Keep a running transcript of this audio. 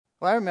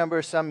Well, I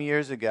remember some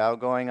years ago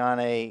going on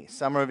a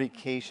summer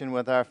vacation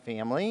with our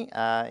family,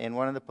 and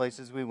one of the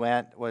places we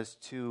went was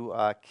to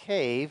a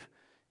cave,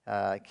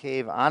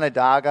 Cave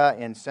Onondaga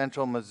in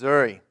central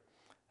Missouri.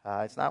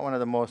 It's not one of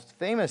the most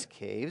famous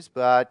caves,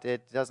 but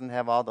it doesn't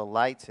have all the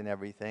lights and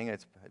everything.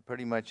 It's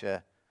pretty much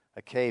a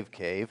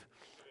cave.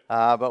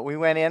 But we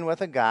went in with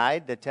a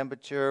guide. The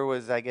temperature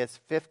was, I guess,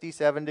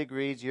 57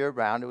 degrees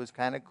year-round. It was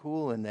kind of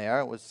cool in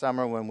there. It was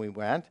summer when we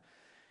went.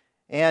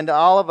 And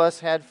all of us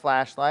had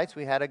flashlights.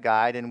 We had a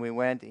guide, and we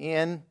went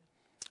in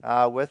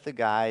with the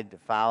guide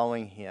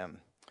following him.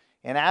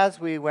 And as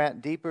we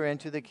went deeper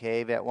into the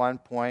cave, at one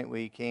point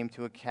we came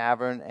to a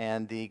cavern,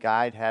 and the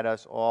guide had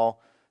us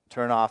all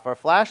turn off our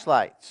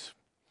flashlights.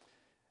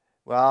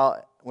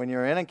 Well, when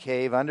you're in a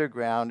cave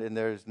underground and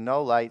there's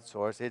no light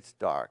source, it's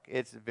dark.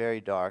 It's very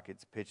dark.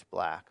 It's pitch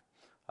black.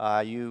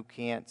 You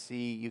can't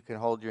see. You can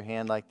hold your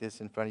hand like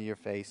this in front of your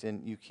face,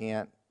 and you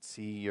can't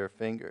see your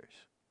fingers.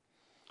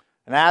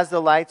 And as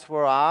the lights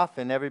were off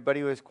and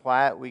everybody was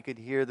quiet, we could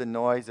hear the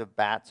noise of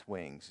bats'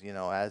 wings,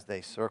 as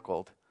they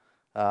circled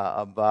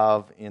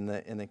above in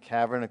the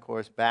cavern. Of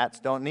course,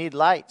 bats don't need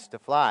lights to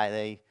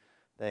fly.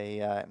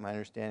 My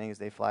understanding is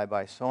they fly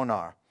by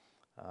sonar,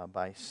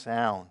 by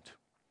sound.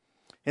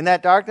 In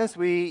that darkness,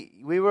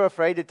 we were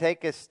afraid to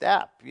take a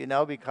step,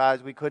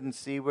 because we couldn't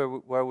see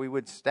where we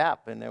would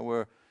step, and there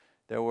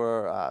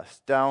were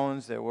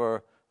stones, there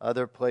were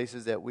other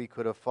places that we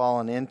could have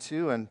fallen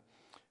into,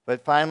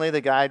 But finally,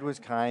 the guide was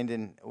kind,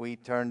 and he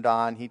turned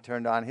on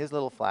his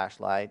little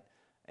flashlight,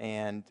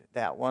 and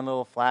that one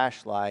little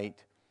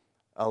flashlight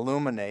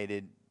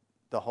illuminated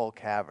the whole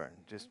cavern.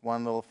 Just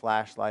one little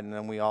flashlight, and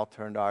then we all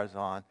turned ours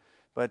on.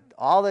 But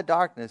all the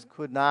darkness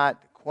could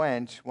not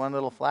quench one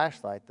little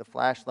flashlight. The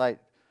flashlight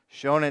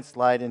shone its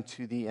light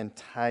into the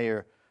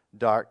entire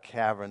dark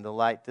cavern. The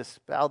light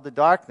dispelled the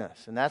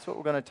darkness, and that's what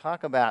we're going to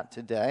talk about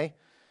today.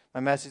 My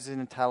message is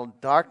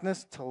entitled,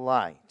 Darkness to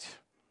Light.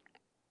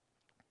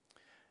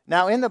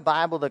 Now, in the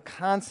Bible, the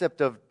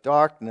concept of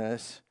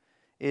darkness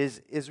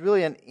is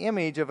really an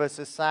image of a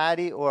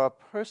society or a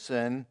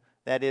person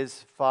that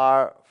is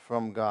far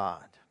from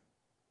God.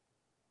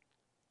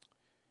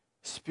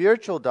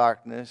 Spiritual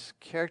darkness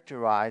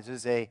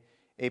characterizes a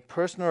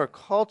person or a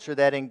culture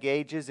that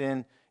engages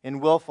in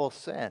willful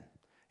sin.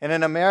 And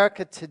in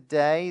America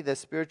today, the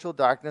spiritual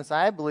darkness,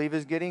 I believe,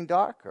 is getting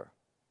darker.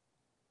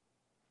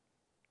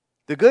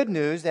 The good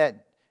news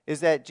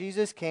is that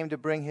Jesus came to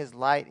bring his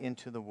light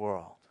into the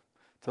world,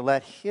 to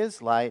let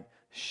his light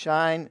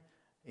shine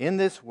in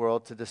this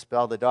world to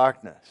dispel the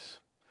darkness.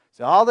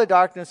 So all the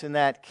darkness in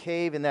that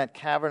cave, in that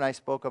cavern I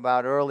spoke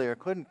about earlier,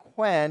 couldn't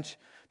quench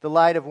the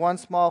light of one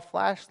small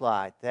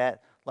flashlight.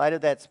 That light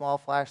of that small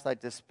flashlight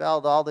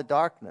dispelled all the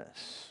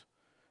darkness.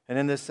 And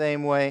in the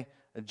same way,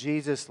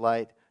 Jesus'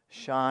 light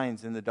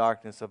shines in the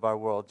darkness of our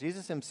world.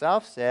 Jesus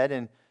himself said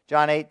in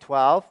John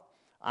 8:12,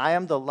 I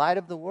am the light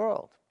of the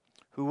world.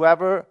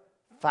 Whoever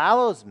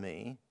follows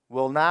me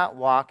will not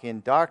walk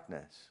in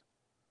darkness,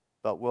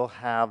 but will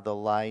have the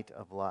light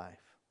of life.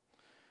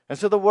 And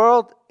so the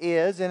world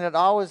is, and it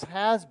always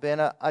has been,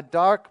 a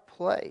dark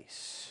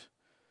place.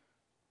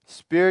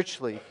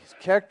 Spiritually, it's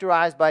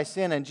characterized by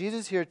sin. And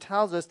Jesus here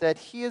tells us that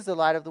he is the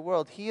light of the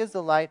world. He is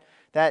the light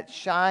that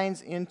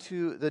shines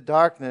into the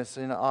darkness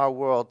in our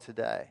world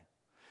today.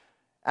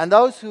 And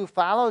those who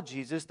follow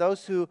Jesus,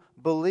 those who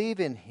believe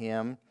in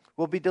him,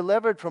 will be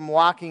delivered from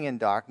walking in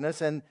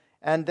darkness, and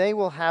they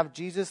will have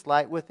Jesus'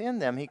 light within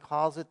them. He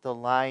calls it the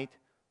light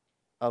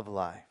of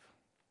life.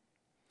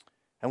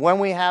 And when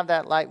we have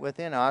that light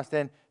within us,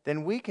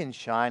 then we can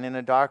shine in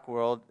a dark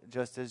world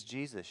just as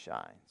Jesus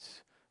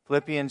shines.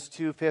 Philippians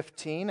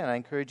 2:15, and I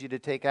encourage you to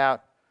take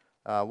out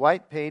a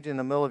white page in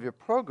the middle of your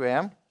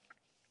program.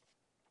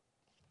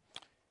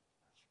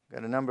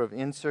 Got a number of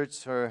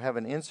inserts, or have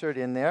an insert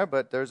in there,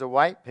 but there's a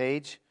white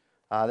page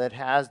that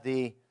has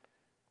the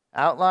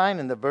outline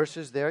and the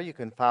verses there. You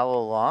can follow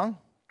along.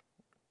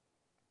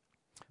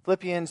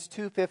 Philippians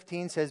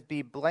 2:15 says,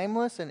 Be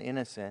blameless and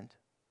innocent,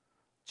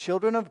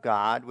 children of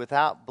God,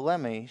 without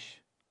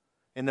blemish,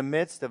 in the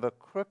midst of a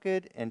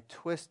crooked and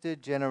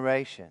twisted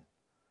generation,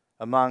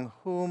 among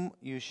whom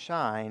you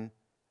shine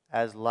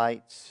as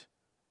lights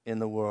in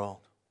the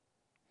world.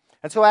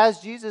 And so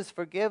as Jesus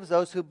forgives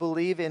those who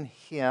believe in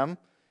him,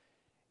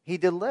 he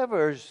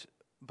delivers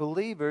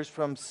believers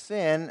from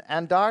sin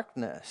and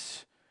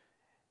darkness.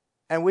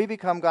 And we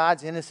become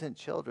God's innocent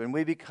children.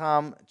 We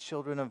become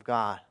children of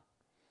God.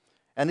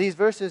 And these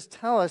verses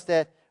tell us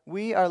that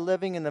we are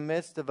living in the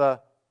midst of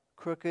a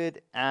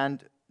crooked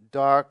and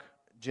dark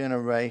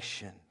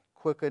generation.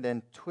 Crooked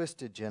and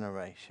twisted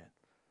generation.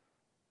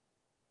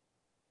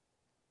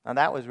 Now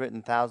that was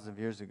written thousands of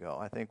years ago.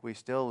 I think we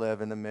still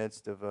live in the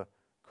midst of a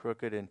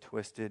crooked and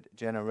twisted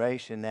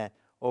generation that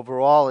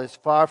overall is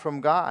far from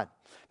God.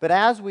 But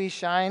as we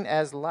shine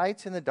as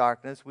lights in the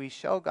darkness, we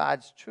show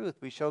God's truth.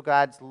 We show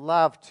God's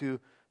love to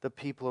the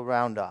people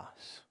around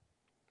us.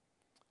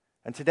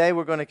 And today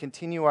we're going to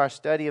continue our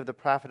study of the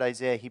prophet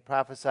Isaiah. He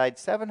prophesied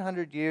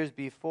 700 years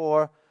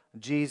before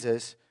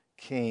Jesus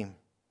came.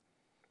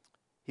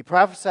 He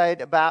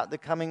prophesied about the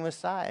coming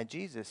Messiah,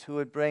 Jesus, who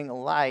would bring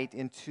light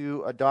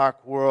into a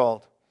dark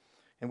world.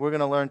 And we're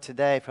going to learn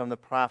today from the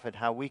prophet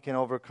how we can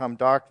overcome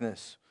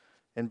darkness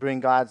and bring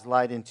God's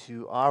light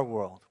into our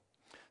world.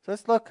 So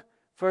let's look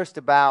first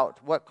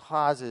about what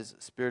causes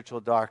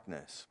spiritual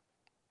darkness.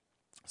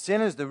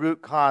 Sin is the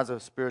root cause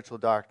of spiritual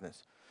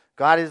darkness.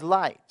 God is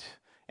light,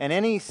 and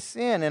any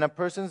sin in a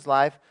person's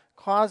life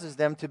causes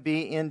them to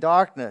be in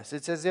darkness.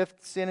 It's as if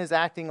sin is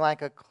acting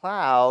like a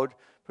cloud,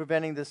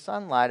 preventing the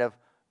sunlight of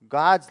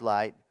God's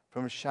light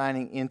from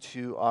shining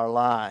into our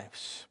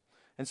lives.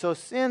 And so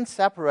sin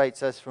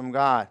separates us from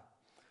God.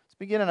 Let's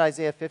begin in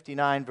Isaiah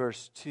 59,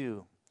 verse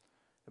 2.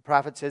 The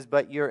prophet says,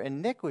 "But your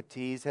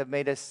iniquities have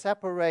made a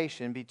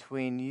separation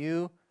between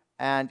you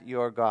and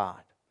your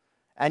God.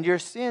 And your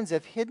sins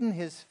have hidden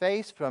his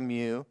face from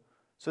you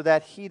so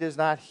that he does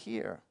not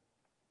hear."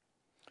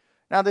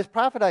 Now, this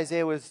prophet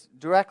Isaiah was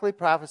directly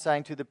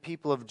prophesying to the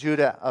people of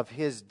Judah of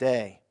his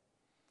day.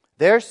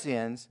 Their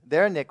sins,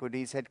 their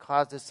iniquities, had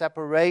caused a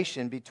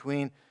separation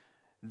between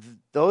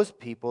those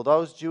people,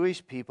 those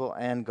Jewish people,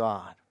 and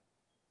God.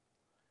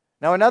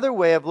 Now, another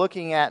way of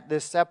looking at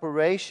this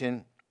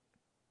separation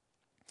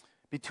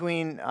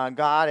between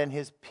God and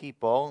his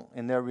people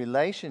in their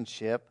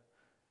relationship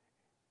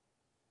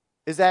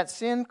is that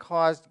sin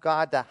caused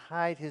God to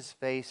hide his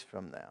face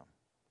from them.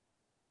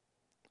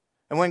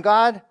 And when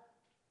God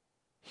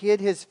hid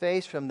his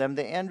face from them,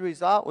 the end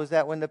result was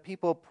that when the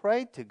people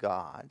prayed to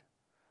God,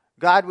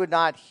 God would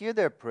not hear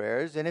their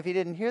prayers, and if he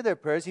didn't hear their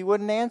prayers, he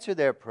wouldn't answer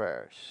their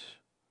prayers.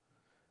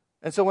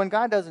 And so when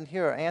God doesn't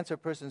hear or answer a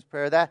person's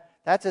prayer,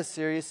 that's a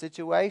serious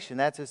situation.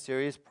 That's a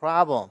serious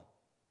problem.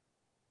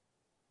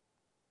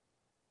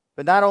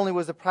 But not only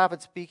was the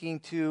prophet speaking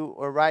to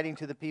or writing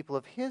to the people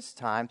of his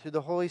time, through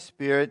the Holy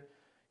Spirit,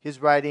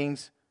 his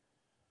writings,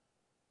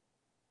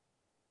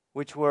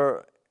 which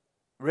were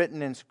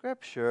written in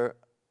Scripture,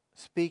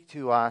 speak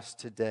to us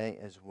today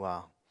as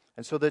well.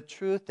 And so the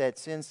truth that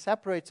sin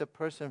separates a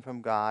person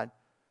from God,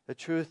 the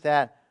truth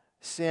that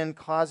sin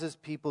causes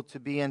people to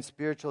be in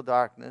spiritual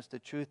darkness, the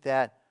truth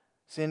that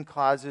sin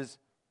causes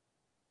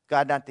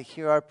God not to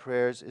hear our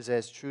prayers is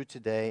as true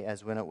today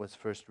as when it was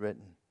first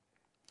written.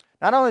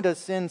 Not only does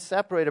sin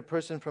separate a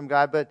person from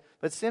God,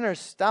 but sinners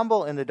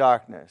stumble in the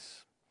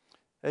darkness.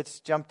 Let's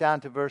jump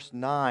down to verse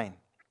 9.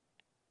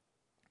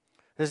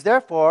 It says,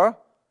 "Therefore,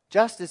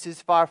 justice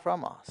is far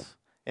from us,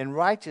 and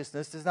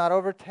righteousness does not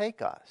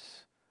overtake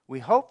us. We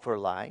hope for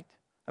light,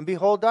 and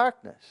behold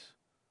darkness,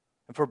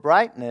 and for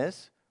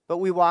brightness, but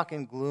we walk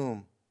in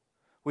gloom.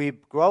 We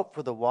grope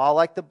for the wall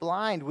like the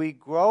blind. We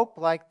grope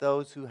like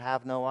those who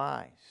have no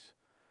eyes.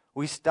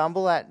 We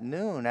stumble at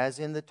noon as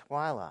in the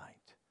twilight.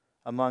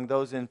 Among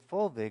those in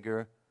full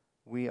vigor,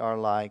 we are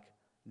like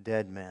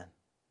dead men."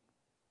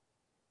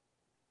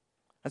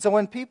 And so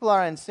when people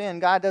are in sin,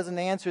 God doesn't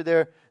answer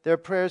their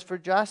prayers for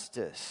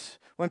justice.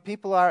 When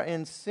people are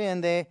in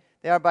sin, they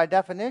are by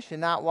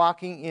definition not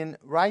walking in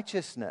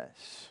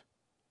righteousness.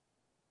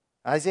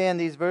 Isaiah in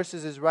these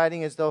verses is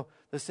writing as though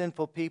the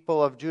sinful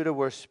people of Judah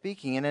were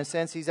speaking. And in a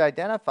sense, he's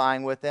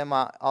identifying with them,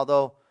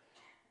 although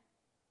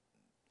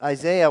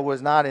Isaiah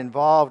was not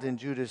involved in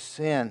Judah's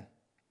sin.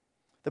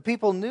 The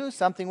people knew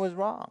something was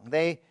wrong.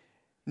 They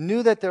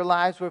knew that their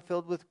lives were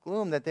filled with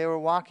gloom, that they were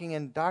walking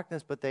in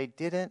darkness, but they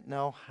didn't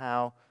know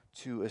how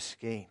to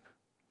escape.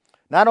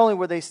 Not only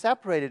were they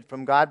separated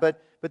from God,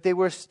 but they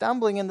were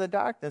stumbling in the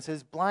darkness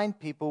as blind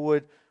people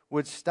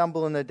would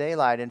stumble in the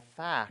daylight. In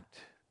fact,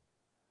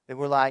 they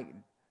were like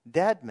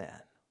dead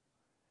men.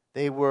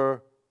 They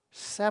were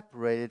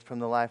separated from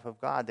the life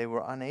of God. They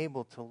were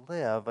unable to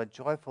live a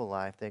joyful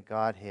life that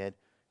God had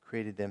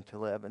created them to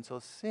live. And so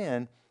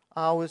sin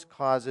always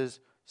causes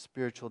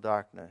spiritual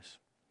darkness.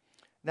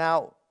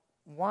 Now,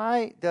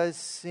 why does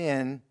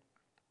sin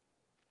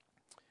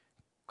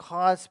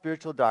cause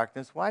spiritual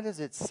darkness? Why does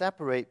it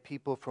separate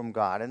people from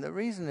God? And the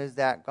reason is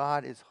that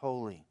God is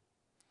holy.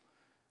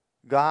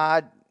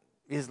 God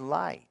is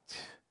light.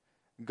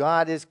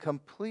 God is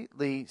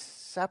completely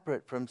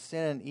separate from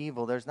sin and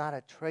evil. There's not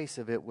a trace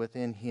of it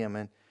within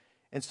him.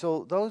 And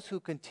so those who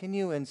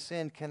continue in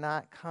sin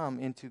cannot come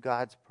into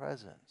God's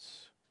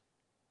presence.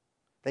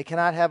 They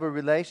cannot have a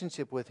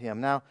relationship with him.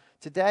 Now,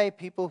 today,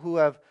 people who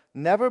have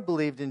never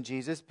believed in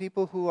Jesus,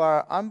 people who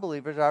are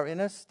unbelievers, are in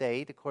a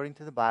state, according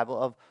to the Bible,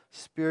 of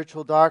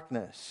spiritual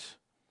darkness.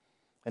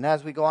 And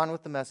as we go on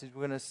with the message,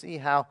 we're going to see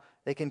how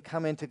they can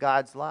come into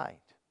God's light.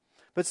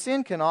 But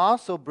sin can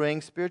also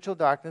bring spiritual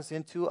darkness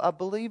into a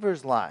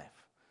believer's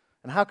life.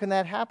 And how can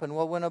that happen?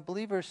 Well, when a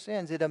believer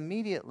sins, it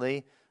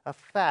immediately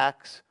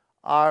affects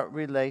our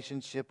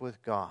relationship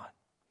with God.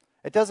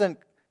 It doesn't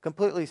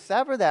completely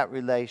sever that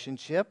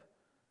relationship,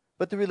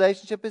 but the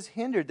relationship is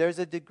hindered. There's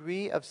a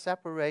degree of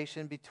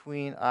separation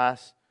between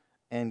us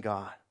and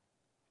God.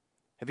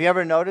 Have you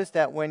ever noticed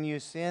that when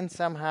you sin,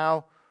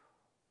 somehow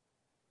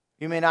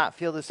you may not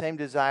feel the same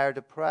desire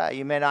to pray?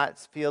 You may not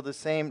feel the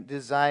same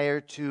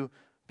desire to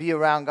be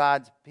around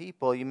God's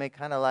people. You may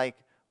kind of like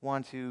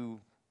want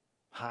to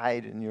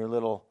hide in your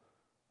little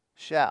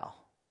shell.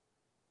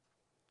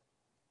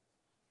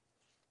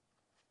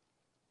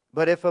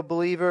 But if a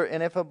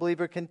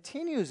believer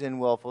continues in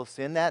willful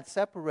sin, that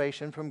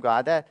separation from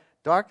God, that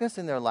darkness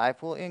in their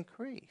life will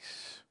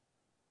increase.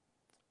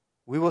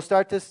 We will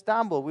start to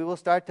stumble. We will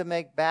start to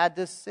make bad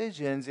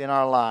decisions in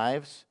our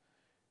lives.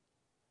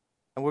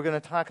 And we're going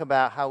to talk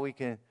about how we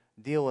can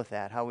deal with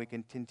that, how we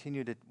can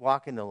continue to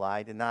walk in the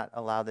light and not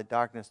allow the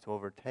darkness to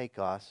overtake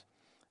us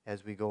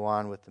as we go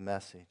on with the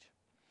message.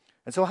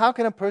 And so how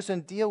can a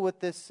person deal with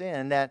this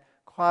sin that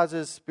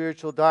causes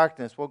spiritual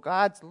darkness? Well,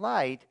 God's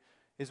light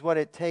is what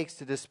it takes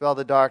to dispel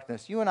the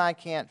darkness. You and I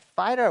can't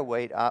fight our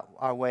way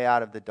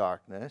out of the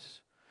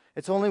darkness.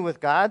 It's only with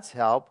God's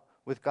help,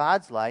 with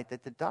God's light,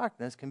 that the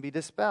darkness can be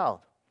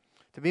dispelled.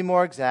 To be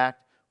more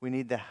exact, we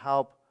need the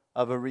help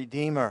of a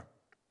Redeemer.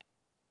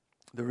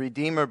 The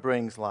Redeemer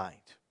brings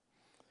light.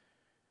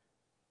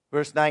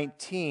 Verse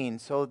 19,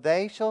 so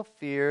they shall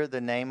fear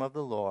the name of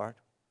the Lord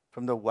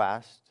from the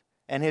west,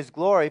 and his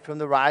glory from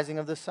the rising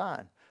of the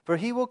sun. For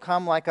he will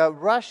come like a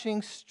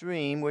rushing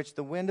stream which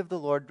the wind of the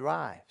Lord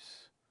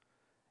drives.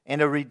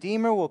 And a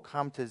Redeemer will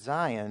come to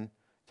Zion,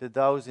 to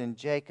those in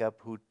Jacob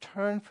who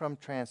turn from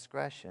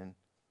transgression,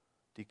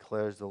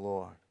 declares the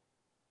Lord.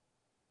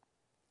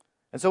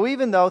 And so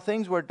even though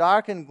things were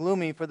dark and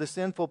gloomy for the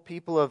sinful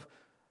people of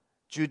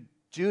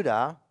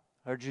Judea,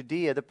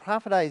 the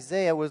prophet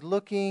Isaiah was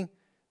looking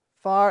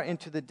far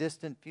into the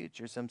distant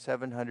future, some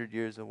 700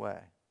 years away.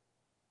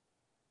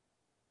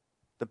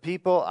 The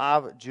people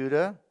of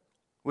Judah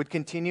would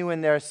continue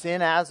in their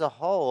sin as a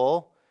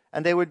whole,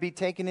 and they would be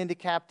taken into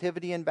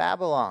captivity in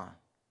Babylon.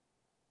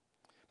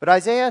 But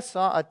Isaiah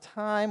saw a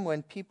time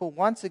when people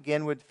once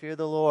again would fear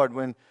the Lord,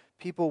 when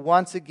people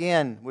once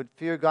again would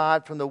fear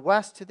God from the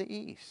west to the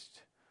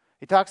east.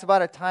 He talks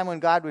about a time when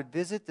God would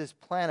visit this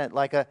planet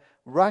like a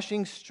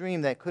rushing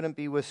stream that couldn't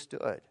be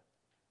withstood.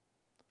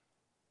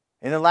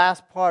 In the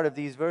last part of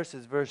these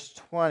verses, verse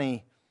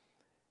 20,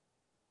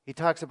 he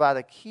talks about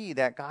a key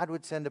that God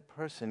would send a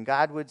person.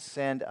 God would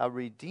send a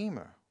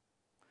Redeemer.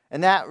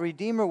 And that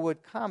Redeemer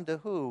would come to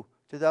who?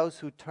 To those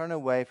who turn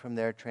away from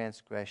their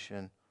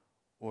transgression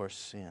or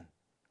sin.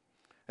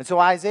 And so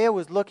Isaiah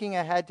was looking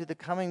ahead to the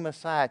coming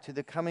Messiah, to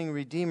the coming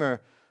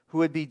Redeemer who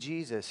would be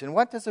Jesus. And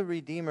what does a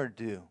Redeemer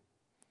do?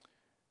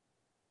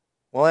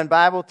 Well, in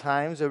Bible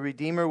times, a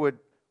Redeemer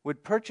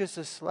would purchase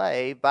a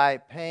slave by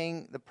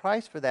paying the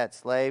price for that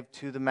slave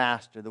to the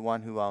master, the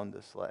one who owned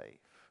the slave.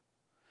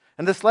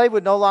 And the slave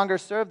would no longer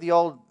serve the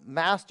old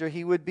master.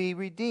 He would be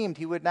redeemed.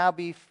 He would now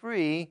be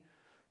free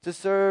to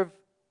serve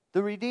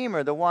the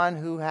Redeemer, the one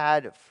who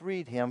had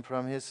freed him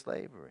from his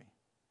slavery.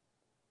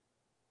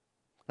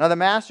 Now, the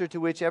master to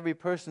which every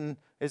person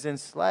is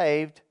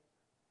enslaved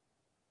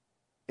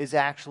is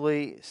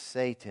actually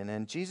Satan.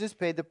 And Jesus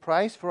paid the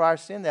price for our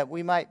sin that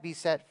we might be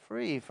set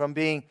free from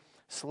being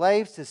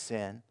slaves to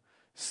sin,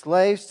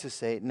 slaves to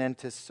Satan, and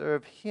to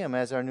serve him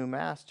as our new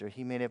master.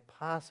 He made it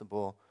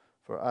possible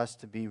for us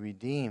to be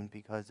redeemed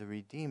because the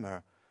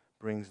Redeemer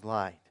brings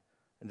light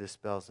and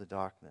dispels the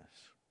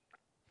darkness.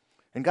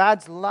 And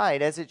God's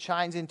light, as it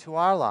shines into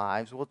our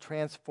lives, will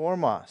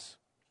transform us.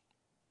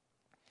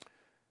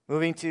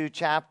 Moving to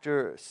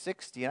chapter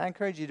 60, and I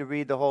encourage you to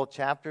read the whole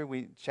chapter.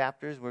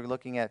 We're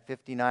looking at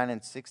 59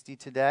 and 60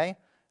 today.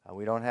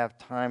 We don't have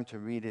time to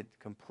read it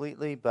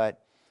completely,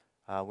 but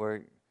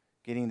we're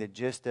getting the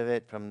gist of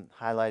it from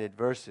highlighted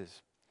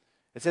verses.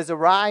 It says,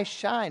 "Arise,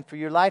 shine, for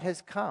your light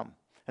has come,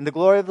 and the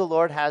glory of the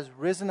Lord has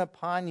risen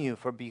upon you.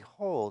 For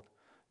behold,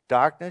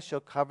 darkness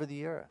shall cover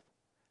the earth,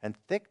 and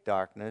thick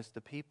darkness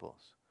the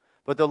peoples.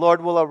 But the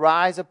Lord will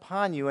arise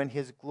upon you, and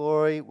his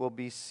glory will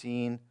be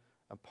seen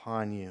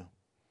upon you."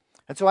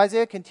 And so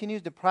Isaiah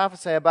continues to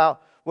prophesy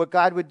about what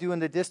God would do in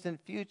the distant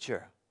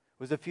future. It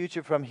was a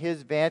future from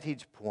his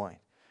vantage point.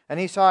 And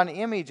he saw an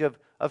image of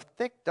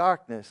thick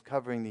darkness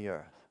covering the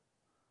earth.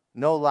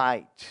 No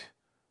light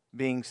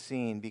being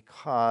seen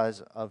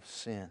because of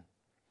sin.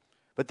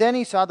 But then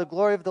he saw the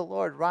glory of the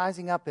Lord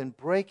rising up and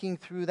breaking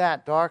through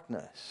that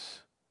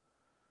darkness.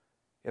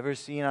 You ever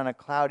seen on a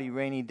cloudy,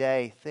 rainy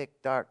day,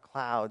 thick, dark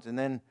clouds, and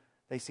then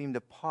they seem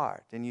to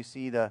part, and you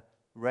see the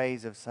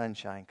rays of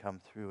sunshine come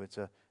through? It's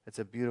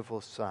a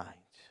beautiful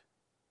sight.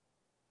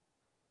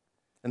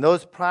 And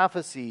those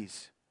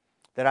prophecies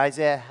that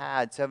Isaiah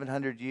had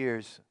 700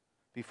 years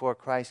before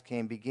Christ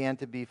came began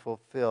to be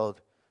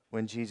fulfilled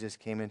when Jesus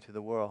came into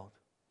the world.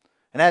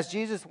 And as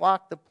Jesus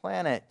walked the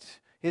planet,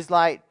 his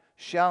light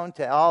shone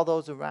to all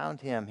those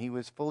around him. He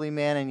was fully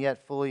man and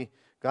yet fully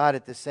God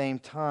at the same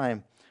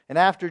time. And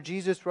after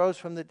Jesus rose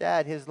from the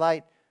dead, his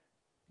light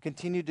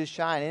continued to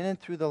shine in and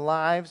through the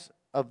lives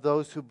of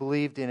those who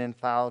believed in and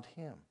followed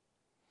him.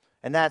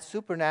 And that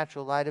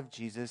supernatural light of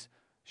Jesus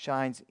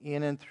shines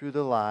in and through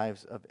the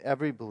lives of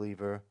every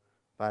believer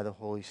by the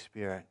Holy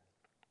Spirit.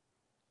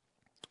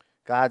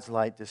 God's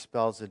light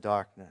dispels the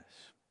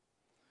darkness.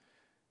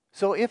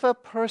 So if a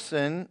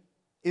person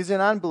is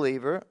an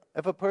unbeliever,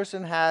 if a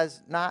person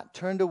has not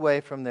turned away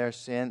from their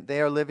sin,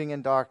 they are living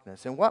in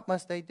darkness. And what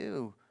must they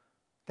do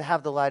to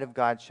have the light of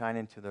God shine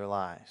into their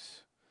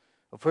lives?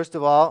 Well, first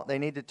of all, they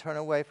need to turn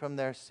away from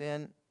their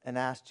sin and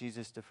ask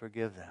Jesus to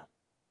forgive them.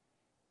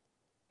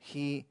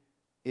 He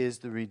is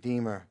the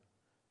Redeemer,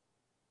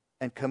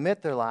 and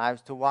commit their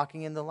lives to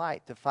walking in the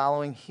light, to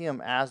following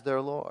Him as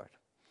their Lord.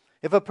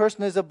 If a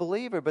person is a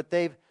believer, but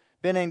they've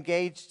been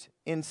engaged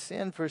in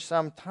sin for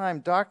some time,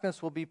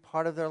 darkness will be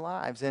part of their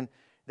lives, and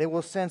they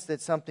will sense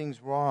that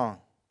something's wrong.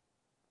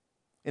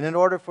 And in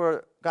order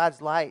for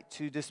God's light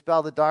to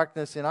dispel the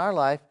darkness in our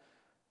life,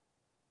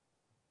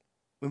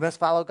 we must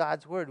follow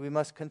God's word. We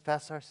must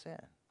confess our sin.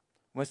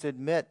 We must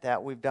admit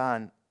that we've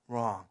done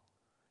wrong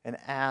and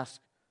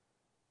ask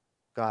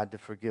God to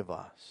forgive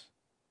us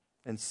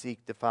and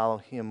seek to follow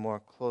Him more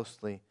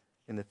closely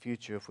in the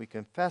future. If we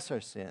confess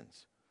our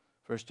sins,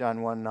 1 John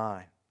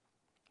 1:9,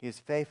 He is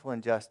faithful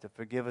and just to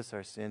forgive us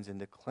our sins and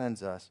to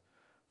cleanse us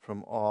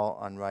from all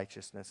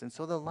unrighteousness. And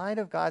so the light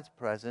of God's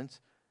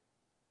presence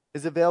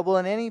is available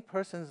in any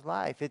person's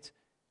life. It's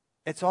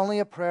only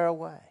a prayer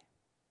away.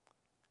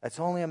 It's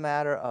only a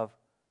matter of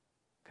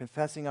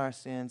confessing our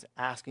sins,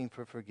 asking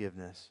for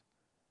forgiveness,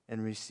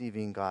 and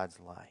receiving God's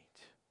light.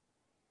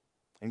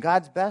 And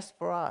God's best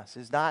for us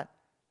is not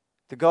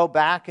to go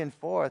back and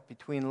forth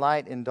between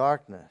light and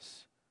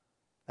darkness.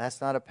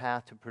 That's not a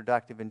path to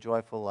productive and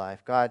joyful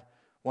life. God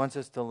wants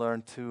us to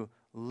learn to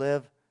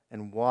live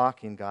and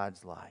walk in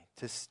God's light,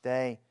 to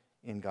stay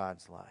in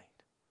God's light,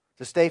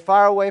 to stay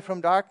far away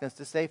from darkness,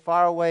 to stay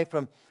far away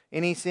from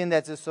any sin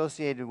that's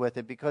associated with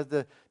it, because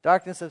the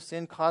darkness of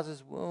sin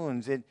causes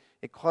wounds, it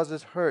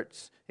causes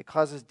hurts, it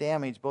causes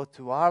damage both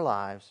to our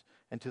lives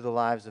and to the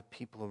lives of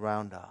people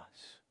around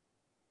us.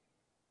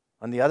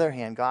 On the other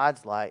hand,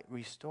 God's light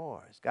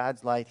restores.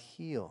 God's light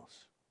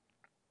heals.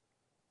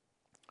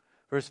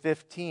 Verse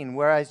 15,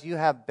 whereas you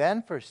have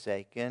been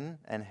forsaken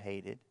and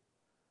hated,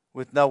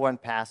 with no one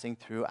passing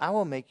through, I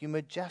will make you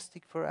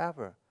majestic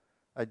forever,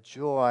 a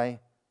joy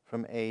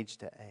from age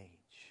to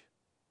age.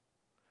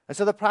 And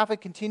so the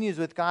prophet continues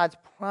with God's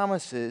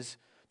promises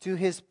to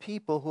His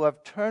people who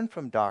have turned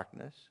from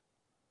darkness,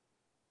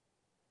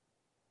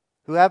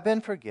 who have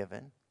been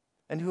forgiven,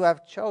 and who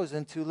have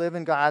chosen to live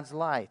in God's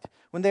light.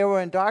 When they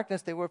were in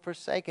darkness, they were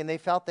forsaken. They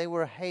felt they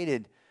were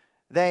hated.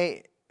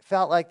 They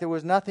felt like there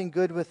was nothing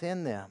good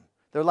within them.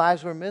 Their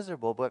lives were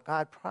miserable, but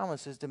God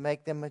promises to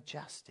make them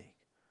majestic,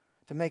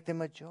 to make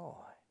them a joy.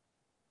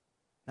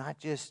 Not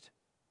just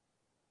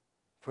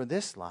for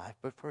this life,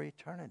 but for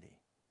eternity.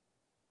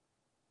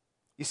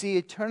 You see,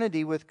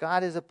 eternity with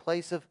God is a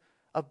place of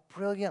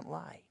brilliant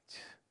light,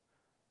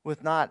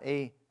 with not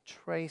a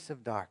trace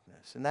of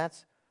darkness. And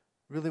that's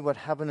really what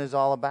heaven is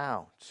all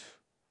about.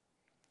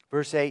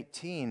 Verse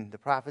 18, the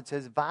prophet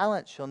says,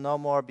 violence shall no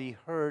more be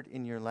heard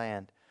in your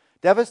land,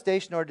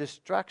 devastation or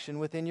destruction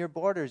within your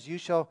borders. You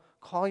shall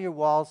call your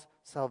walls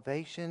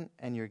salvation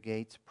and your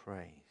gates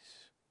praise.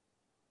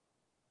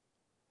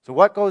 So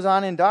what goes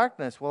on in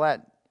darkness? Well,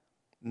 at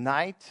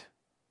night,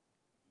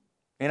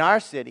 in our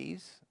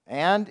cities,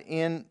 and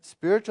in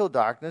spiritual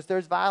darkness,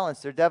 there's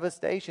violence, there's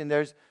devastation,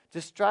 there's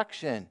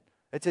destruction.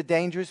 It's a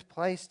dangerous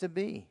place to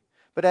be.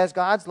 But as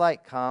God's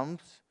light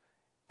comes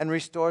and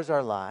restores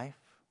our lives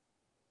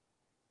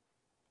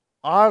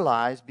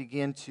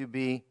begin to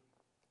be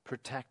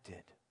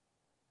protected.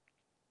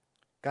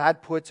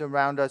 God puts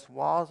around us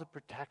walls of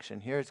protection.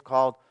 Here it's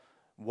called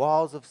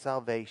walls of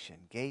salvation,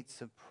 gates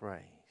of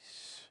praise.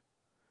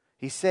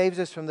 He saves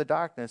us from the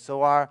darkness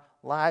so our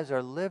lives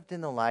are lived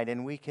in the light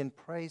and we can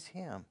praise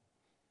Him.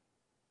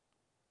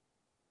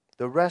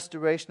 The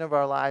restoration of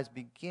our lives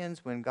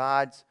begins when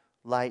God's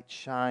light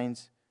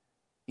shines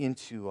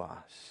into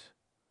us.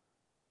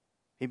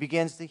 He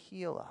begins to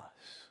heal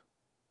us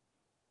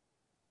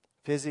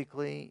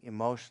physically,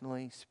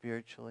 emotionally,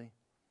 spiritually.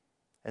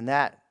 And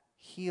that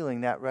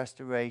healing, that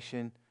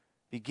restoration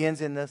begins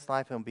in this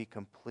life and will be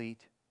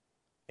complete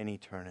in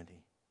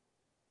eternity.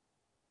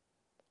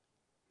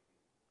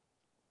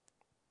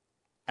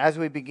 As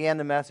we began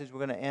the message,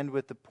 we're going to end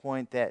with the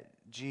point that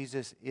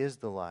Jesus is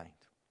the light.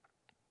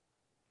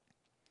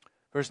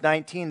 Verse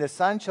 19, the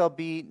sun shall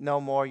be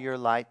no more your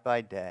light by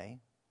day,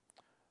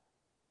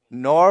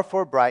 nor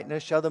for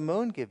brightness shall the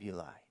moon give you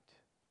light.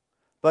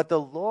 But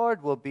the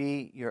Lord will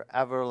be your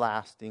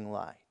everlasting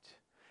light,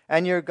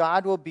 and your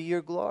God will be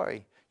your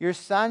glory. Your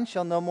sun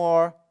shall no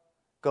more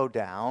go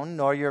down,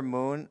 nor your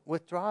moon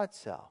withdraw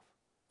itself.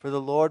 For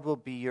the Lord will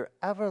be your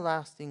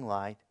everlasting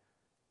light,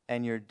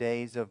 and your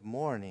days of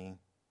mourning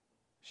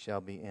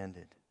shall be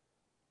ended.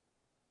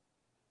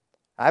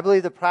 I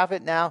believe the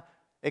prophet now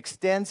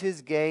extends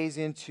his gaze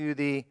into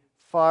the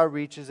far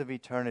reaches of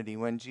eternity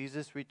when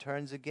Jesus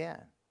returns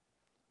again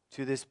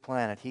to this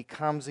planet. He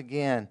comes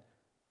again.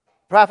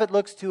 The prophet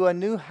looks to a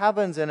new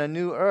heavens and a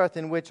new earth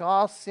in which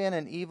all sin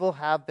and evil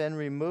have been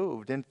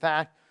removed. In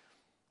fact,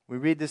 we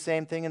read the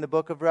same thing in the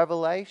book of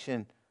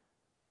Revelation.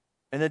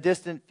 In the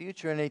distant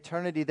future, in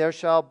eternity, there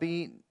shall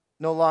be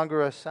no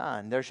longer a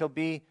sun. There shall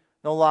be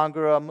no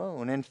longer a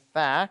moon. In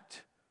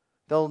fact,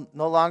 there'll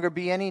no longer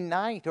be any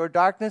night or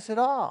darkness at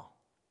all.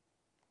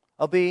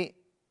 It'll be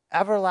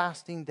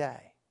everlasting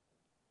day.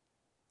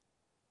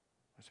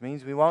 Which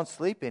means we won't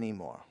sleep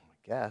anymore,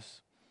 I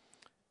guess.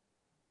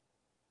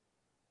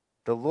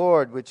 The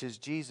Lord, which is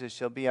Jesus,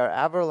 shall be our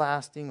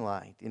everlasting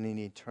light in an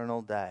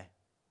eternal day.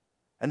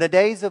 And the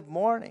days of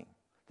mourning,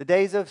 the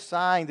days of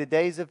sighing, the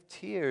days of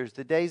tears,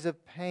 the days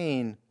of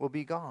pain will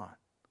be gone.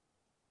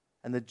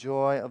 And the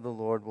joy of the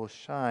Lord will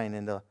shine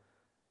in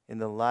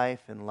the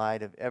life and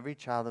light of every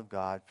child of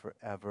God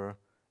forever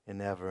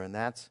and ever. And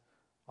that's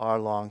our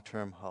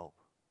long-term hope.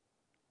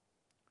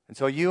 And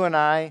so you and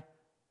I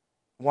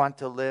want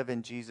to live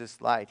in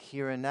Jesus' light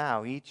here and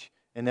now, each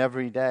and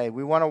every day.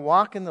 We want to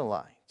walk in the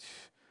light.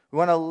 We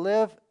want to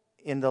live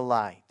in the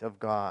light of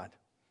God.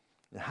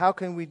 And how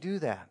can we do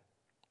that?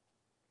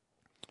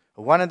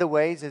 One of the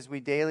ways is we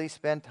daily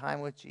spend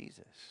time with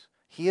Jesus.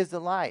 He is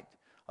the light,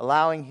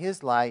 allowing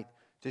His light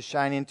to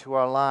shine into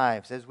our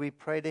lives as we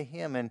pray to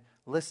Him and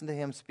listen to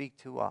Him speak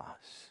to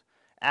us.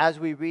 As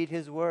we read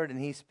His Word and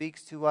He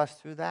speaks to us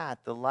through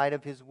that, the light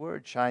of His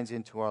Word shines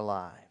into our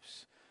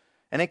lives.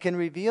 And it can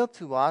reveal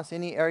to us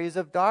any areas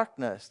of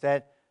darkness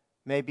that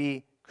may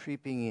be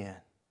creeping in.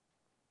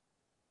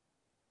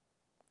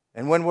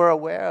 And when we're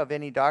aware of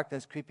any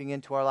darkness creeping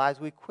into our lives,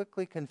 we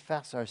quickly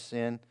confess our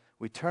sin,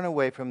 we turn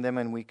away from them,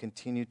 and we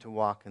continue to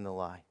walk in the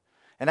light.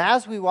 And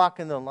as we walk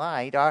in the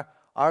light,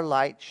 our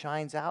light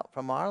shines out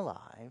from our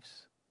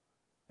lives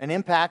and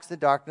impacts the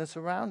darkness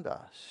around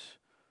us.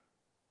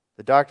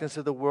 The darkness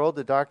of the world,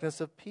 the darkness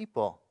of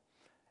people.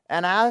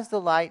 And as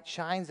the light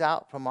shines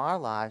out from our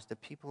lives to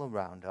people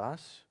around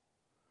us,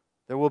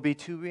 there will be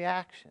two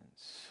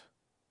reactions.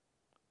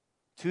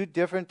 Two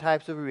different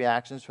types of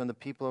reactions from the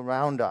people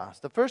around us.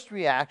 The first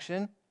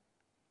reaction,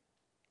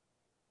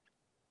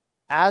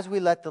 as we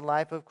let the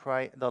light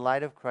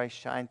of Christ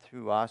shine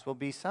through us, will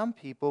be some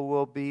people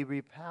will be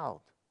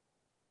repelled.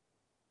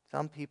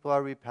 Some people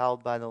are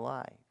repelled by the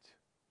light.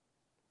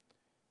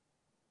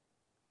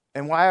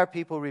 And why are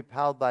people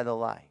repelled by the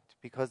light?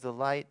 Because the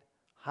light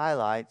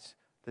highlights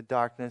the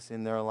darkness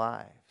in their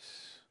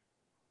lives.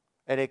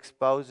 It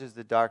exposes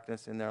the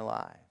darkness in their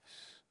lives.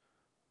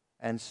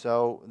 And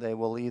so they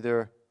will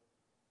either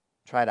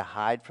try to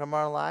hide from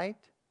our light,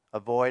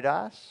 avoid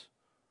us,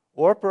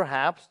 or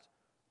perhaps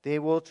they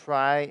will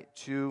try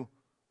to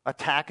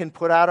attack and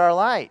put out our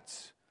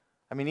lights.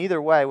 I mean,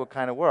 either way will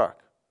kind of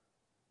work.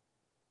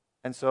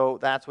 And so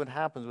that's what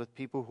happens with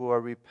people who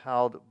are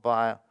repelled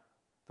by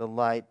the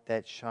light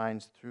that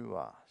shines through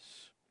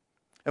us.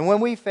 And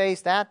when we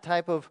face that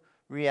type of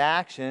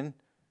reaction,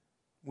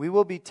 we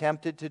will be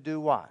tempted to do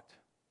what?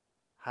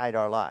 Hide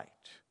our light.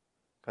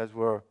 Because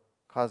we're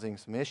causing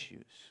some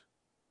issues,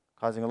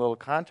 causing a little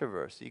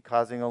controversy,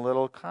 causing a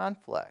little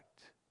conflict.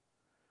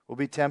 We'll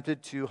be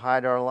tempted to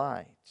hide our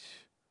light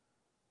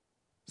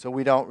so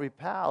we don't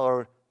repel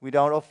or we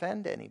don't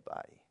offend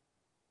anybody.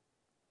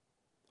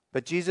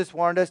 But Jesus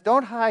warned us,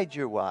 don't hide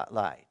your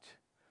light.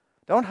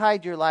 Don't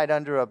hide your light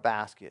under a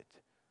basket,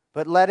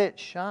 but let it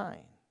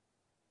shine.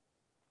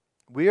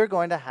 We are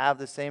going to have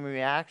the same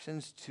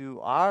reactions to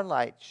our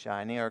light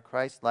shining, or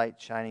Christ's light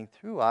shining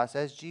through us,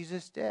 as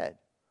Jesus did.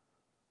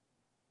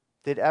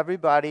 Did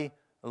everybody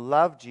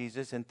love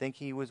Jesus and think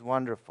He was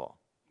wonderful?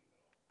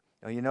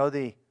 Now, you know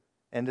the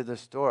end of the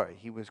story.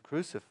 He was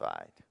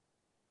crucified.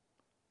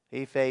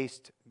 He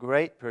faced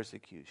great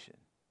persecution.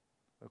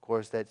 Of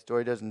course, that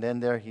story doesn't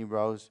end there. He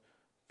rose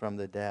from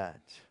the dead.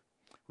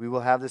 We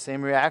will have the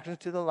same reactions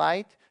to the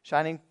light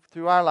shining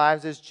through our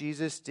lives as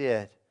Jesus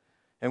did.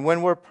 And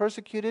when we're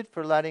persecuted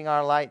for letting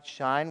our light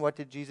shine, what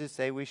did Jesus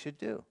say we should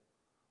do?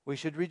 We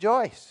should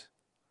rejoice.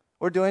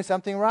 We're doing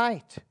something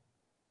right.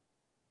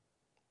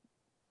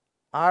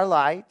 Our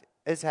light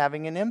is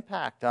having an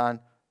impact on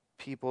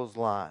people's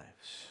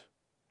lives.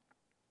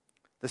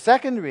 The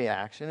second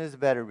reaction is a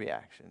better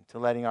reaction to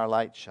letting our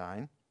light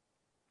shine.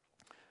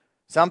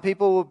 Some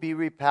people will be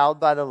repelled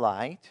by the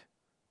light,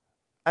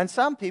 and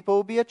some people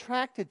will be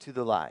attracted to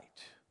the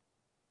light.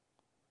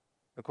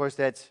 Of course,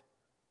 that's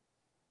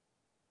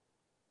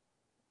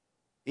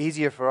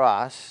easier for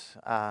us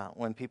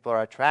when people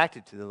are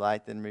attracted to the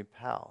light than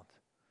repelled.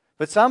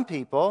 But some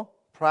people,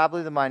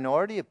 probably the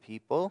minority of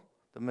people,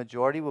 the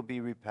majority will be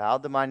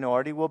repelled. The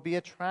minority will be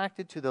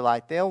attracted to the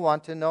light. They'll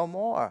want to know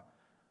more.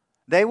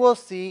 They will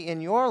see in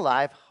your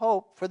life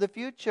hope for the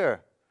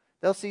future.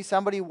 They'll see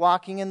somebody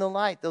walking in the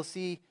light. They'll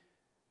see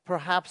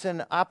perhaps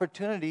an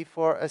opportunity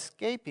for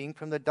escaping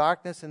from the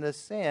darkness and the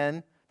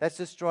sin that's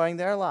destroying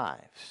their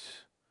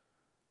lives.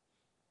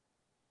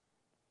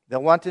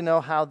 They'll want to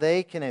know how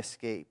they can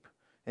escape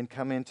and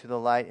come into the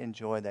light and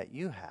joy that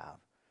you have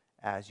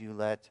as you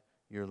let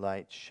your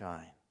light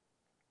shine.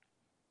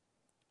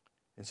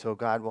 And so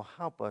God will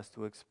help us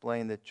to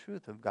explain the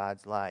truth of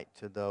God's light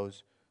to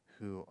those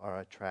who are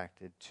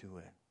attracted to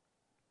it.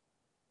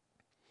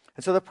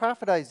 And so the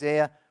prophet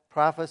Isaiah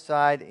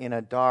prophesied in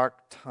a dark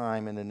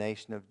time in the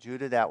nation of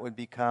Judah that would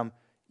become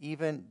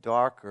even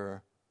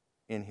darker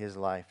in his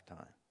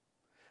lifetime.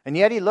 And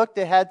yet he looked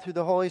ahead through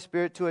the Holy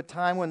Spirit to a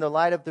time when the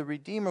light of the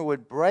Redeemer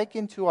would break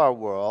into our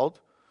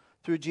world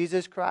through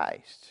Jesus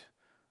Christ.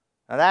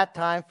 Now that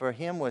time for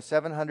him was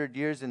 700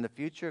 years in the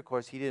future. Of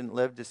course, he didn't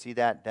live to see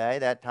that day.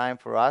 That time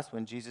for us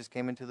when Jesus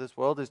came into this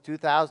world is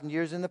 2,000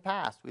 years in the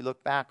past. We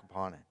look back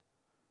upon it.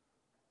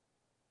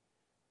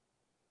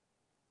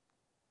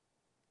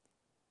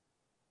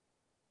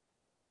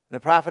 And the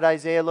prophet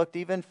Isaiah looked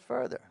even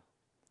further,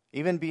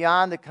 even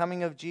beyond the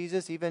coming of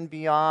Jesus, even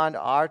beyond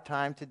our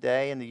time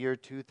today in the year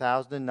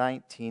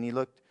 2019. He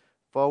looked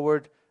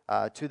forward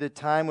to the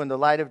time when the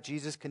light of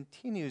Jesus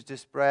continues to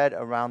spread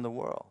around the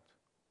world,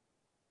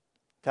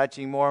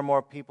 touching more and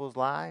more people's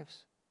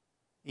lives,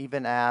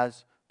 even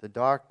as the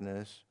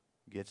darkness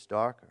gets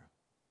darker.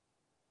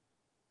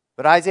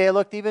 But Isaiah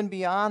looked even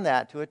beyond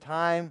that to a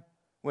time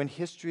when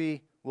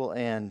history will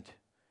end.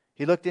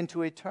 He looked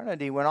into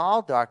eternity when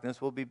all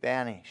darkness will be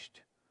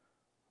banished,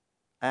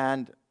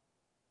 and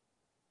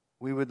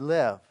we would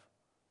live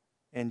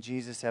in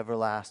Jesus'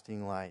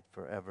 everlasting light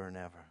forever and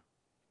ever.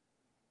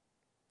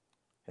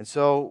 And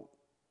so,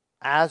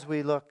 as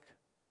we look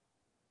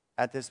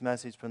at this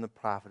message from the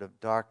prophet of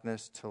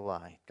darkness to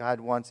light, God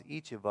wants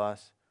each of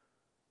us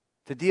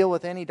to deal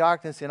with any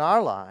darkness in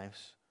our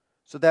lives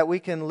so that we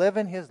can live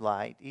in His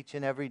light each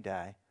and every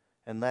day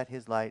and let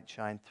His light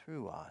shine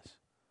through us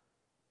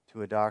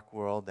to a dark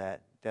world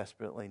that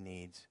desperately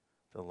needs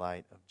the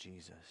light of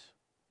Jesus.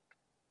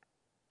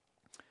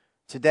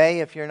 Today,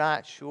 if you're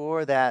not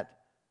sure that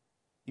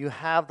you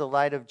have the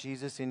light of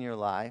Jesus in your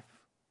life,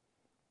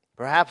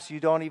 perhaps you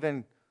don't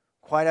even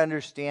quite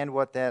understand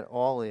what that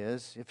all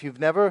is. If you've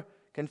never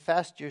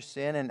confessed your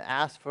sin and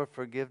asked for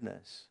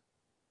forgiveness,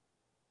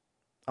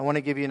 I want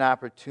to give you an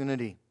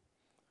opportunity.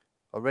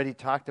 Already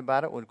talked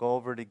about it. We'll go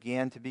over it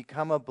again. To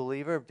become a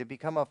believer, to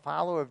become a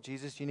follower of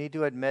Jesus, you need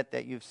to admit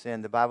that you've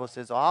sinned. The Bible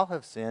says all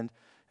have sinned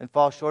and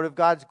fall short of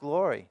God's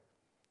glory.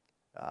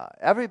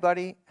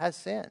 Everybody has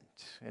sinned.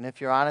 And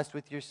if you're honest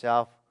with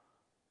yourself,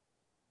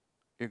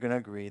 you're going to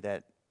agree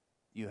that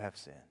you have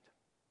sinned.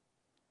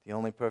 The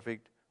only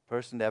perfect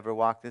person to ever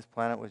walk this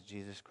planet was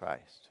Jesus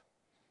Christ.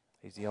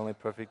 He's the only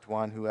perfect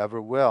one who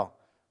ever will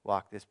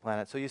walk this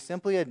planet. So you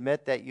simply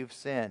admit that you've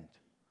sinned.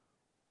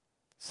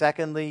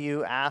 Secondly,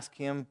 you ask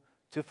Him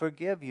to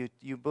forgive you.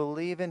 You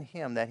believe in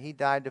Him, that He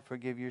died to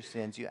forgive your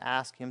sins. You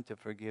ask Him to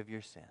forgive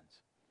your sins.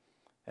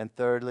 And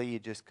thirdly, you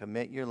just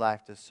commit your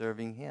life to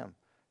serving Him,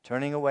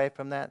 turning away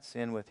from that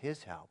sin with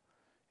His help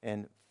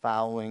and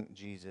following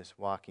Jesus,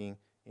 walking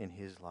in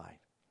His light.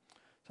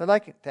 So I'd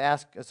like to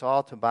ask us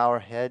all to bow our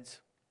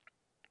heads.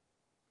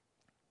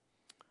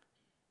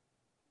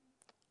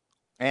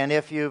 And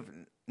if you've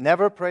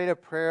never prayed a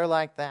prayer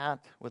like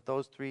that with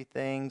those three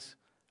things,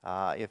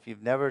 if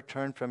you've never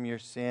turned from your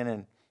sin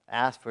and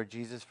asked for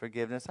Jesus'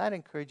 forgiveness, I'd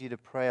encourage you to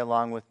pray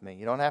along with me.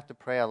 You don't have to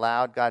pray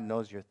aloud. God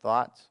knows your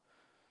thoughts.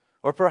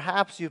 Or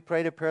perhaps you've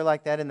prayed a prayer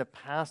like that in the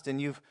past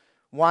and you've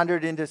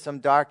wandered into some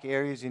dark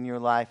areas in your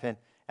life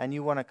and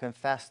you want to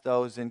confess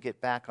those and get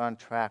back on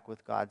track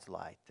with God's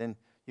light. Then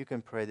you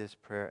can pray this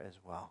prayer as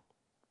well.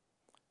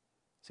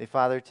 Say,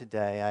 Father,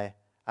 today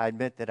I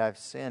admit that I've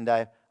sinned.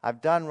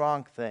 I've done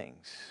wrong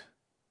things.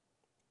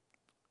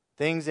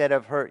 Things that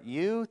have hurt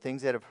you,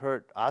 things that have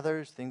hurt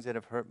others, things that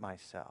have hurt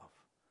myself.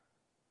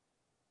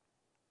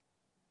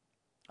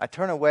 I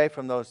turn away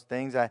from those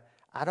things. I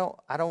don't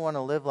want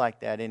to live like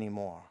that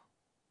anymore.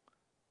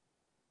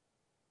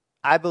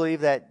 I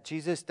believe that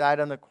Jesus died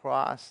on the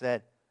cross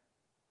that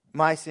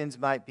my sins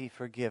might be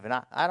forgiven.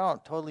 I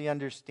don't totally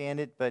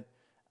understand it, but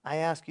I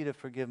ask you to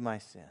forgive my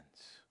sins.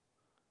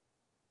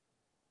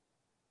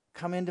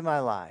 Come into my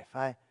life.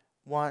 I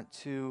want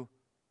to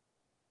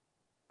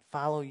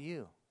follow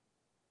you.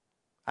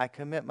 I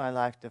commit my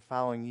life to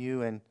following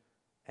you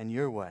and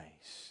your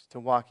ways, to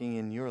walking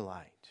in your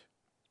light.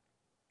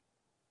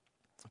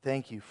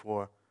 Thank you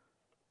for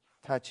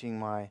touching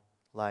my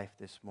life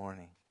this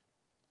morning.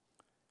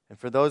 And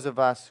for those of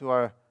us who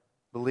are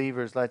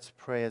believers, let's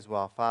pray as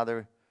well.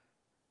 Father,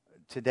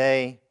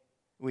 today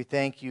we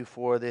thank you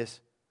for this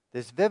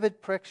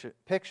vivid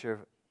picture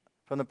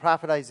from the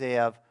prophet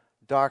Isaiah of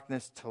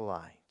darkness to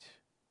light.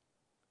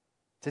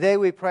 Today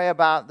we pray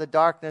about the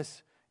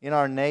darkness in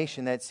our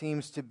nation that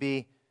seems to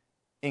be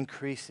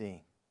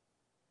increasing.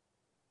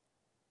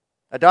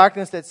 A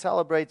darkness that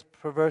celebrates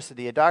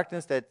perversity, a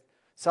darkness that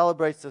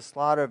celebrates the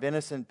slaughter of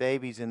innocent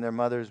babies in their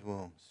mother's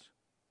wombs.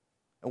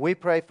 And we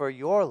pray for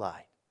your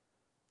light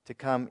to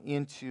come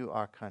into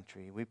our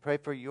country. We pray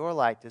for your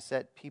light to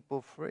set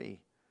people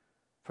free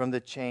from the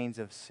chains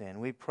of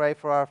sin. We pray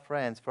for our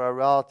friends, for our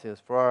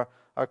relatives, for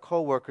our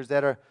co-workers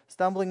that are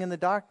stumbling in the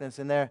darkness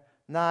and they're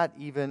not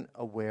even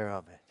aware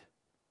of it.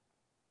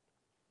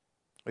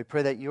 We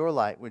pray that your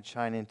light would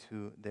shine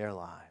into their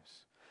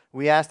lives.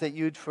 We ask that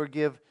you'd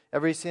forgive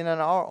every sin in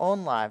our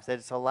own lives that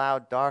has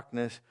allowed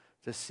darkness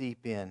to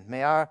seep in.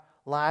 May our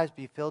lives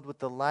be filled with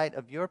the light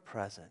of your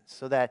presence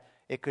so that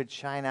it could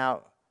shine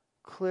out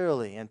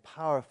clearly and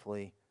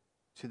powerfully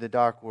to the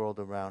dark world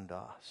around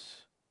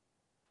us.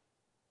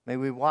 May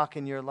we walk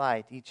in your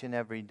light each and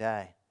every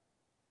day.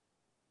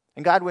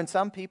 And God, when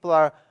some people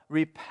are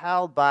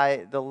repelled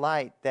by the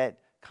light that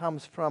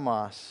comes from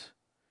us,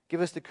 give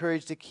us the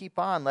courage to keep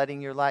on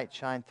letting your light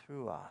shine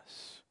through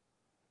us.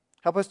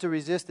 Help us to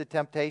resist the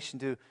temptation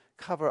to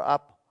cover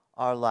up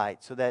our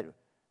light so that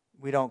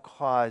we don't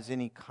cause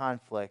any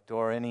conflict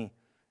or any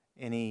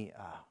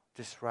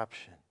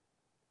disruption.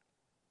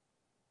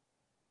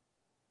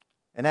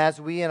 And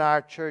as we in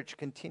our church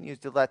continues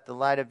to let the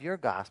light of your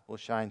gospel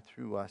shine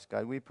through us,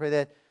 God, we pray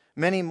that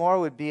many more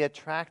would be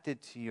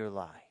attracted to your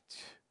light.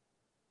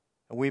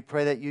 And we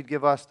pray that you'd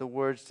give us the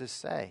words to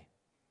say,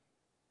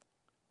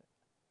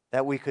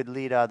 that we could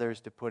lead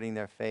others to putting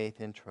their faith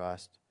and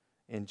trust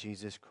in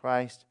Jesus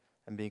Christ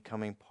and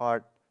becoming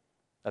part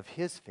of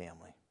his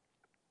family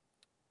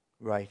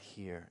right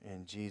here.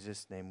 In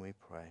Jesus' name we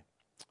pray.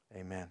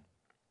 Amen.